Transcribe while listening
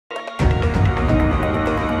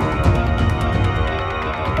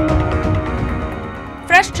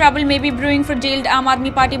trouble may be brewing for jailed Aam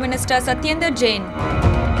Aadmi Party minister Satyendar Jain.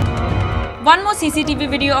 One more CCTV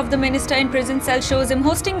video of the minister in prison cell shows him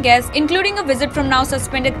hosting guests, including a visit from now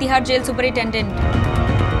suspended Tihar jail superintendent.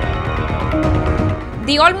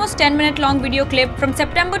 The almost 10-minute long video clip from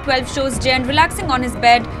September 12 shows Jain relaxing on his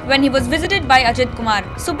bed when he was visited by Ajit Kumar,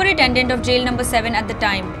 superintendent of jail number 7 at the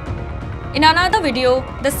time. In another video,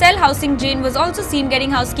 the cell housing Jain was also seen getting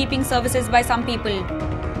housekeeping services by some people.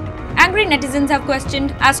 Angry netizens have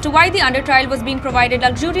questioned as to why the under trial was being provided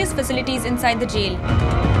luxurious facilities inside the jail.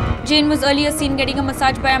 Jain was earlier seen getting a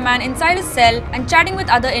massage by a man inside his cell and chatting with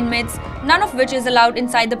other inmates, none of which is allowed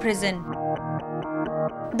inside the prison.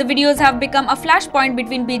 The videos have become a flashpoint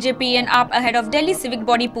between BJP and AAP ahead of Delhi civic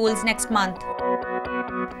body polls next month.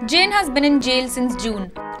 Jain has been in jail since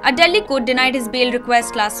June. A Delhi court denied his bail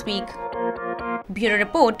request last week. Bureau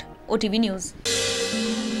Report, OTV News.